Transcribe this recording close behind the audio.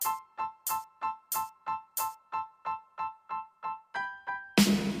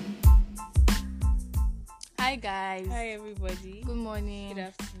Hi guys. Hi everybody. Good morning. Good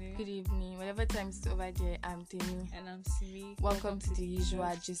afternoon. Good evening. Whatever time it's over there, I'm Temmy. And I'm Simi. Welcome to the usual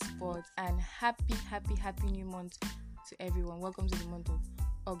Gist Sport and happy new month to everyone. Welcome to the month of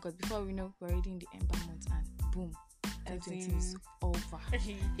August. Before we know, we're already in the ember month and boom, 2020 is over.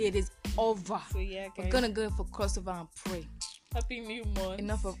 It is over. So yeah, guys. We're gonna go for crossover and pray. Happy new month.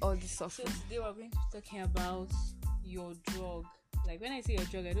 Enough of all this So suffering. today we're going to be talking about your drug. Like when I say your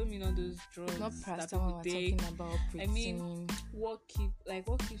drug, I don't mean all those drugs Not that paracetamol, people we're take. talking about I mean, what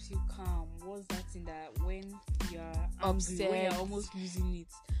keeps you calm? What's that thing that when you're angry, when you're almost losing it,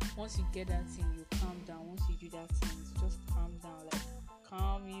 once you get that thing, you calm down. Once you do that thing, you just calm down. Like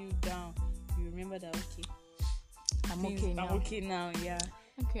calm you down. You remember that I'm okay now. I'm okay now. Yeah.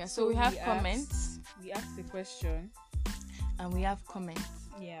 Okay, so we have comments. We asked the question. And we have comments.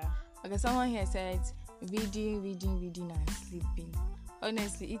 Yeah. Okay, someone here said reading and sleeping.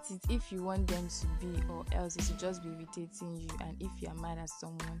 Honestly, it is if you want them to be, or else it will just be irritating you. And if you are mad at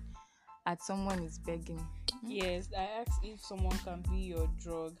someone is begging. Yes, I asked if someone can be your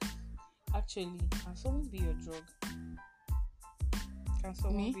drug. Actually, can someone be your drug? Can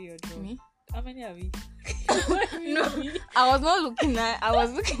someone be your drug? Me? How many are we? No, I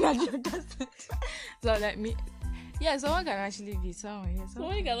was looking at you just so like me. Yeah, someone can actually be someone. Yeah,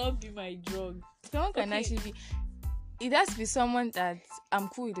 someone cannot be my drug. Someone can actually be. It has to be someone that I'm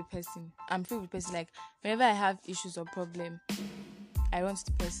cool with the person. I'm free with the person. Like whenever I have issues or problem, I run to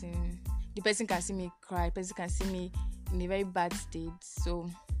the person. The person can see me cry. The person can see me in a very bad state. So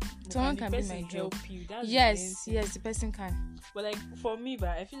someone can be my drug. Help you. That's yes, the person can. But like for me, but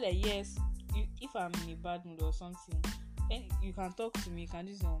I feel like yes, if I'm in a bad mood or something, and you can talk to me. You can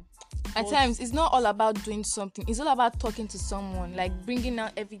do some. At times, it's not all about doing something. It's all about talking to someone, like bringing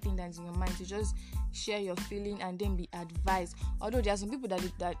out everything that's in your mind to just share your feeling and then be advised. Although there are some people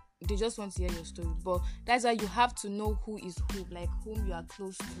that they just want to hear your story, but that's why you have to know who is who, like whom you are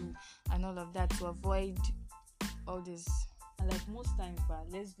close to, and all of that to avoid all this. And like most times, but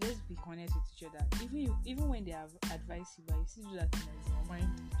let's be honest with each other. Even when they have advised you, but you still do that thing that's in your mind.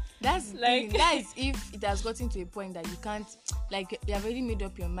 That's like that is if it has gotten to a point that you can't, like you have already made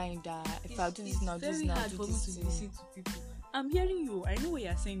up your mind that if I do this now, this now, do this. It's very hard for me to listen to people. I'm hearing you. I know what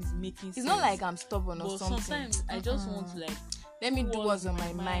you're saying is making sense. It's not like I'm stubborn or something. Sometimes I just want to like let me do what's on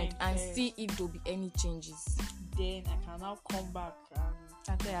my mind and see if there'll be any changes. Then I can now come back and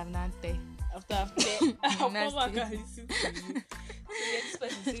after I'll come back and listen to you. So yeah, this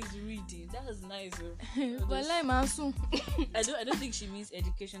person says reading. That is nice. But like Mansu. I don't think she means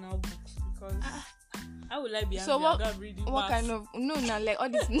educational books because how will I be angry so about reading what maths? kind of no like all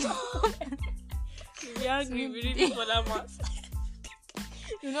this no. You'll be angry reading for that maths.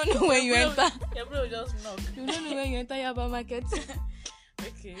 You don't know when you enter. Your bro just knock. You don't know when you enter your market.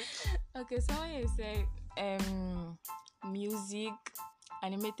 Okay, someone here said music,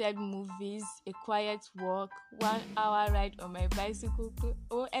 animated movies, a quiet walk, 1 hour ride on my bicycle.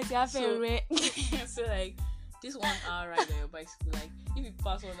 So like this 1 hour ride on your bicycle, like if you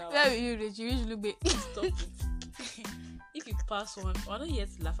pass 1 hour, where you usually be stop it. If you pass one, we're not here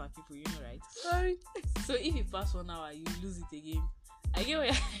to laugh at people, you know, right? Sorry. So if you pass 1 hour, you lose it again. I get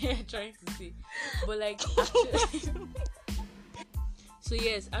what you're trying to say, but like actually, so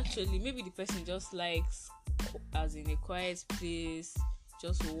yes, actually, maybe the person just likes, as in a quiet place,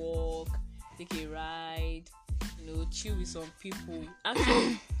 just walk, take a ride, chill with some people.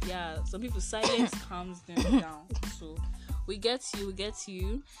 Actually, yeah, some people silence calms them down. So we get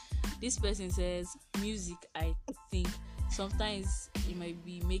you. This person says music. I think sometimes it might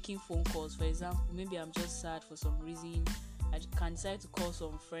be making phone calls. For example, maybe I'm just sad for some reason. I can decide to call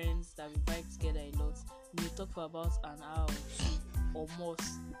some friends that we vibe together a lot. We talk for about an hour or two or more.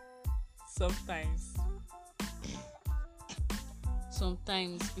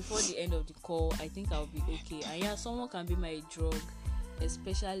 Sometimes before the end of the call, I think I'll be okay. And yeah, someone can be my drug,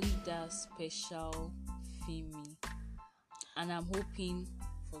 especially that special Simi. And I'm hoping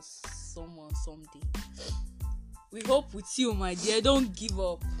for someone someday. We hope with you, my dear. Don't give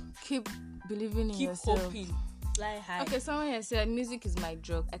up. Keep believing in Keep yourself. hoping. Fly high. Okay, someone here said music is my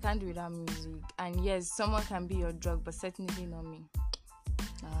drug. I can't do without music. And yes, someone can be your drug, but certainly not me.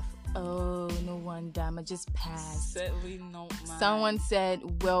 Oh, no wonder. I just passed. Certainly not mine. Someone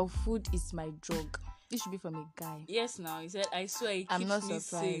said, well, food is my drug. This should be from a guy. Yes, now. He said, I swear he I'm keeps not me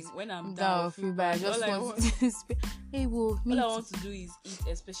surprised. sane when I'm down. I feel bad. I just want to hey, all I want to do is eat,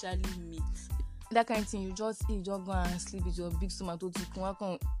 especially meat. That kind of thing, you just eat, just go and sleep with your big stomach.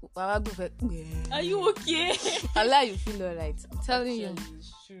 Are you okay? Allah, you feel alright. I'm telling you.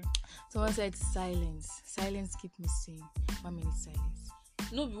 It's true. Someone said silence. Silence keep me sane. 1 minute silence.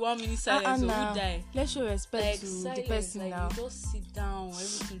 No be 1 minute silence, so who die? Let's show respect Like to silence, the person like now. you just sit down,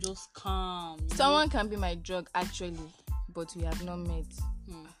 everything just calm. Someone can be my drug actually, but we have not met.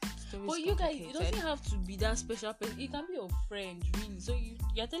 But you guys, it doesn't have to be that special person. It can be your friend, really. So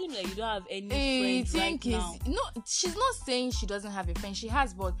you're telling me that you don't have any friends right now? No, she's not saying she doesn't have a friend. She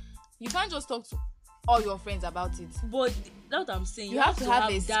has, but you can't just talk to all your friends about it. But that's what I'm saying. You have to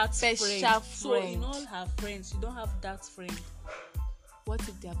have a that special friend. friend. So in all her friends, you don't have that friend. What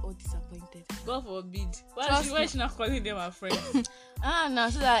if they are all disappointed? God forbid. Why is she not calling them her friends? Now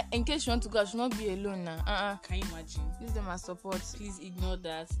so that in case she want to go, she not be alone now. Can you imagine? Use them as support. Please ignore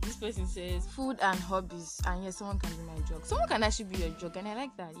that. This person says food and hobbies, and yes, someone can be my drug. Someone can actually be your drug, and I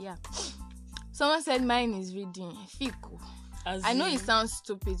like that. Yeah. Someone said mine is reading. Fico. I know it sounds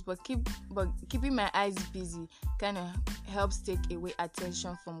stupid, but keeping my eyes busy kind of helps take away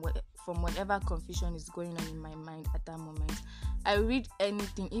attention from whatever confusion is going on in my mind at that moment. I read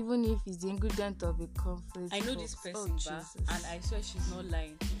anything, even if it's the ingredient of a conflict. I know this person, and I swear she's not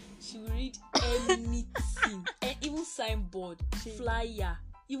lying. She will read anything, even signboard, flyer,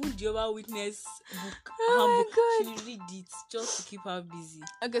 even Jehovah's Witness book. Oh my God. She will read it just to keep her busy.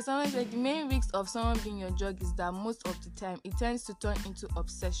 Okay, someone said the main risk of someone being your drug is that most of the time it tends to turn into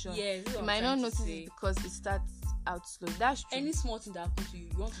obsession. Yes, you might not notice it because it starts out slow. That's true. Any small thing that happens to you,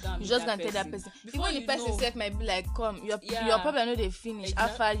 you want to go and you just gonna tell that person. Even the person self might be like, "Come, your problem no dey finish.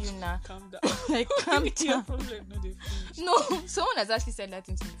 After you now, calm down. Like calm down. Your problem no dey finish." No, someone has actually said that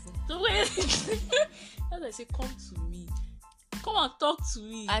thing to me before. So wait, as I say, come to me. Come and talk to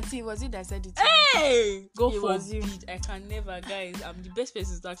me. Auntie, was it that said it? Hey, go it for it. I can never, guys. I'm the best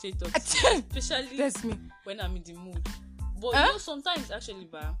person to actually talk to, especially that's me when I'm in the mood. But you know, sometimes actually,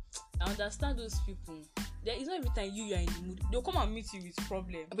 I understand those people. There is not every time you are in the mood. They'll come and meet you with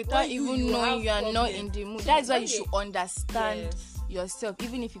problems without even knowing you are not in the mood. So that's why you should understand yourself.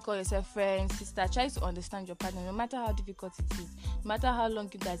 Even if you call yourself friend, sister, try to understand your partner. No matter how difficult it is, no matter how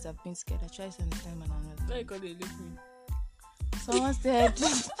long you guys have been together, try to understand one another. Why you call it listening? Someone said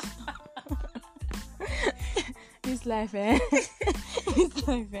this life, This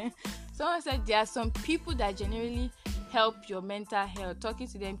life, Someone said there are some people that generally help your mental health. Talking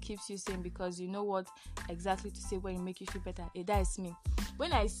to them keeps you sane because you know what exactly to say when it make you feel better. That is me.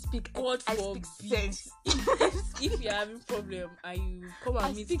 When I speak, I speak sense. If you're having problem and you come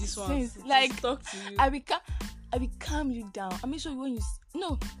and meet this one, like talk to you. I will calm you down. I make sure when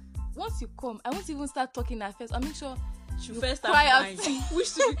once you come, I won't even start talking at first. I make sure you first cry out.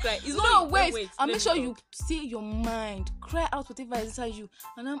 Which to be cry? It's not wait. I'll make sure you say your mind, cry out whatever is inside you,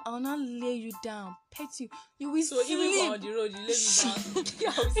 and I'll not lay you down, pet you. You will sleep. Even on the road, you lay me down.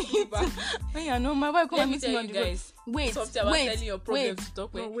 Yeah, I will sleep. When you know my wife come and meet me on the road. Wait, something about telling your problems to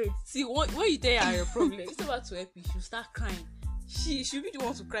talk. Wait. See, when you tell her your problem, it's about to help you. She'll start crying. She'll be the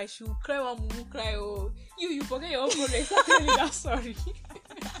one to cry. She'll cry one mumu cry. Oh, you forget your own problem. Start telling me that sorry.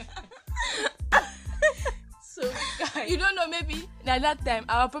 So, guys, you don't know, maybe at that time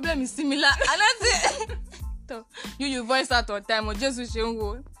our problem is similar, and that's it. So, you voice out on time or just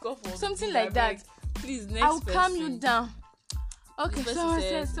something like that. Please, next I'll person. calm you down. Okay, someone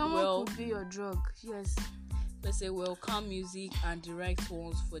said someone could be your drug. Yes. Let's say calm music and the right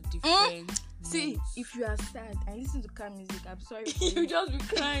ones for different. See, if you are sad and listen to calm music, I'm sorry. You just be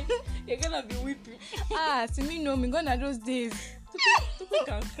crying. You're gonna be weeping. Simi know me gonna those days. People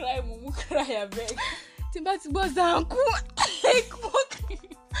can cry, mumu cry, I beg. Timbati was uncle. Like okay.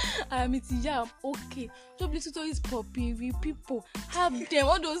 Okay. Just listen to his poppy people. Have them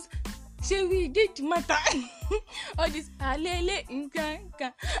all those. Shall we did matter? All this alele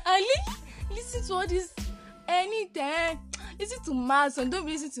ali. Listen to all this anytime. Listen to my song. Don't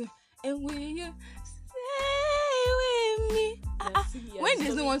listen to and will you stay with me? When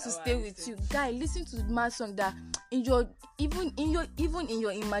there's no one to stay with you, guy, listen to my song that in your even in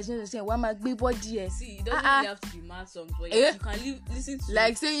your imagination say one my big body. See, it doesn't really have to be mad songs, but you can listen to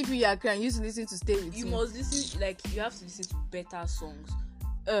like say if you are crying, you used to listen to stay with you. You must listen you have to listen to better songs.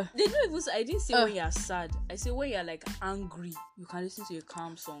 They don't even say, I didn't say when you're sad. I say when you're like angry, you can listen to a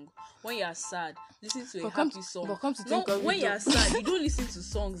calm song. When you're sad, listen to a happy song. But when you're sad, you don't listen to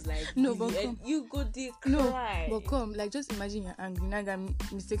songs like you go there cry. No, but like just imagine you're angry. Now you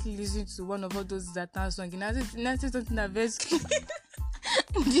mistakenly listen to one of all those Zatan songs. Now say something that very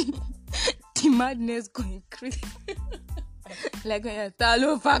the madness going crazy. Like when you're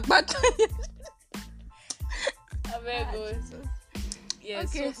talo fuck but yeah,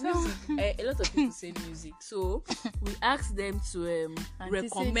 okay, so a lot of people say music, so we asked them to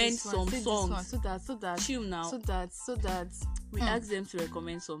recommend some songs. So that chill now. So that we asked them to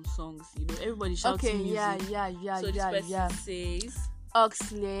recommend some songs. You know, everybody shouting music. Yeah. So this person says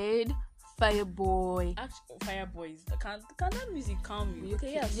Oxlade, Fireboy. Actually, Fireboys. Can that music calm you?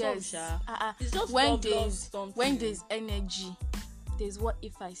 Okay, yeah, Yes. some sha. It's just when love there's something. energy, there's what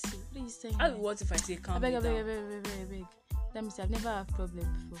if I say. What are you saying? What if I say calm I beg. down? Let me say, I've never had problem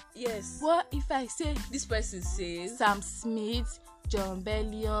before. Yes. What if I say This person says Sam Smith, John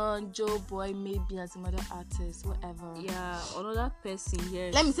Bellion, Joe Boy, maybe and some other artists, whatever. yeah, another person.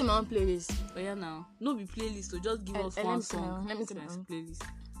 Yes. Let me see my own playlist. Oh yeah, now no be playlist. So just give us let one me see my song. own, let me see my Nice own. playlist.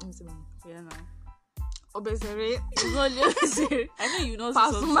 Let me see my own. Yeah, now. Obesere. It's not necessary. I know you know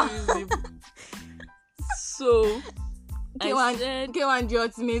Pasuma. something. So I said K1 the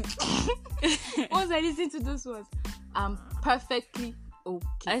ultimate. Once I listen to those words, I'm perfectly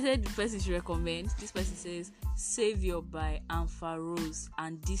okay. I said the person should recommend. This person says Savior by Ampha Rose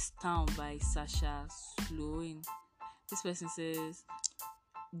and This Town by Sasha Sloan. This person says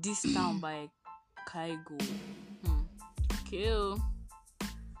This Town by Kaigo. Okay.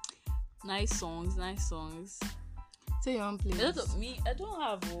 Nice songs. Say your own playlist. I don't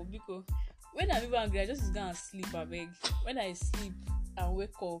have because when I'm even angry, I just go and sleep. I beg. When I sleep and wake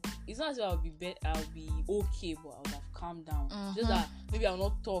up, it's not as if I'll be okay, but I would have calmed down. Just that maybe I'll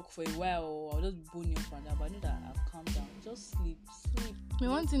not talk for a while, or I'll just be boning up and down. But I know that I've calmed down. Just sleep.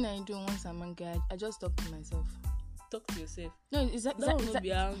 One thing I do once I'm angry, I just talk to myself. Talk to yourself. No, is that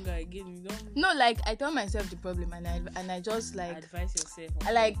be anger again. You don't. No, like I tell myself the problem, and I just like advise yourself.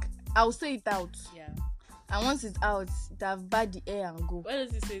 I'll say it out. Yeah. And once it's out, it have bad the air and go. Why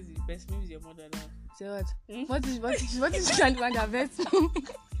does it say the best? Maybe it's your mother now. Say what? What is trying to divert me?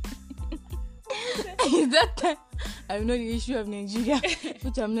 Is that time I know the issue of Nigeria,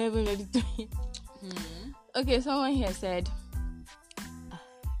 which I'm not even ready to hear. Okay, someone here said, I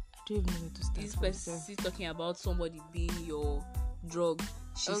don't even know where to start. This person is talking about somebody being your drug.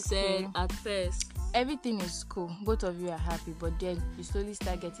 She said at first everything is cool, both of you are happy, but then you slowly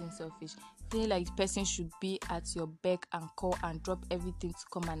start getting selfish, feeling like the person should be at your beck and call and drop everything to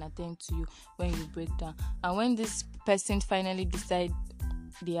come and attend to you when you break down. And when this person finally decide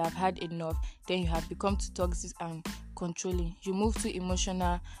they have had enough, then you have become too toxic and controlling. You move to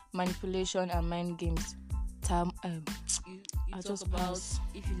emotional manipulation and mind games. You talk about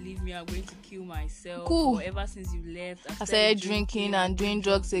if you leave me, I'm going to kill myself. Cool. Or ever since you left, I started drinking and doing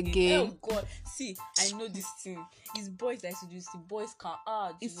drugs again. Oh God, see, I know this thing. It's boys that used to do this thing. Boys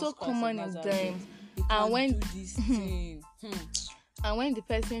can't. It's so common in them. And when do this thing. And when the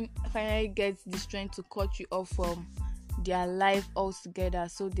person finally gets the strength to cut you off from their life altogether,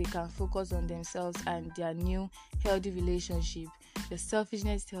 so they can focus on themselves and their new healthy relationship, the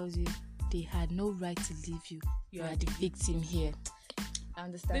selfishness tells you they had no right to leave you. You are the victim here. I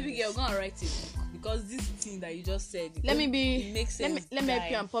understand. Baby girl, go and write it because this thing that you just said. It makes sense. Let me help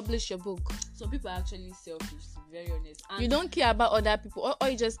you and publish your book. Some people are actually selfish, to be very honest. And you don't care about other people. All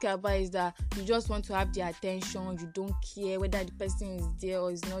you just care about is that you just want to have their attention. You don't care whether the person is there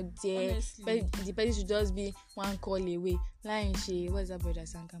or is not there. Honestly. But the person should just be one call away. Lying she. What's that brother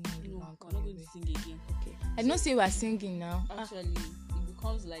Sankama? No, One call I'm not away. going to sing again. Okay. I don't say we are singing now. Actually, it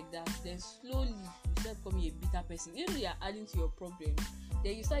becomes like that. Then slowly you start becoming a bitter person. You know you are adding to your problem.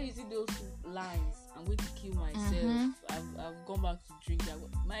 Then you start using those lines. I'm going to kill myself. I've gone back to drink.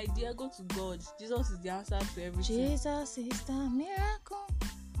 My dear, go to God. Jesus is the answer to everything. Jesus is the miracle.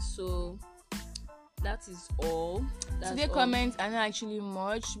 So that is all. Today comments are not actually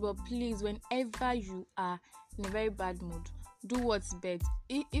much, but please, whenever you are in a very bad mood, do what's best.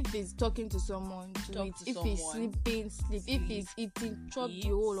 If he's talking to someone, do it. If he's sleeping, sleep. If he's eating, chop the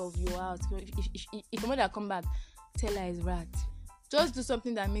whole of your house. If your mother come back, tell her it's rat. Just do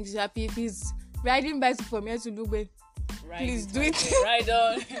something that makes you happy. If he's riding bicycle from here to Lugbe, please do it. Ride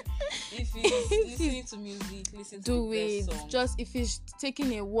on. If he's listening to music, listen to the best song. Just if he's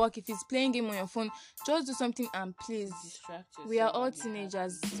taking a walk, if he's playing game on your phone, just do something and please. Distract yourself. We are all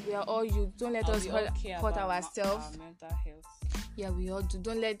teenagers. We are all youth. Don't let us hurt ourselves. Our mental health. Yeah, we all do.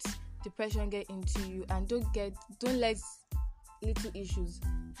 Don't let depression get into you, and don't let little issues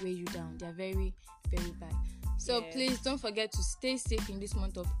weigh you down. They are very, very bad. So please don't forget to stay safe in this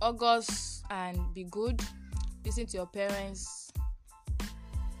month of August and be good. Listen to your parents.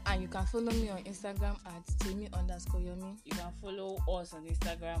 And you can follow me on Instagram at temmy_yomi. You can follow us on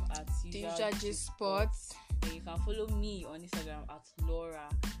Instagram at Sports. And you can follow me on Instagram at Laura.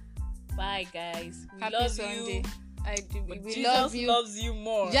 Bye guys. We Happy love Sunday. you. We Jesus love you. Loves you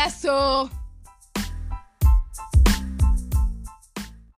more. Just so.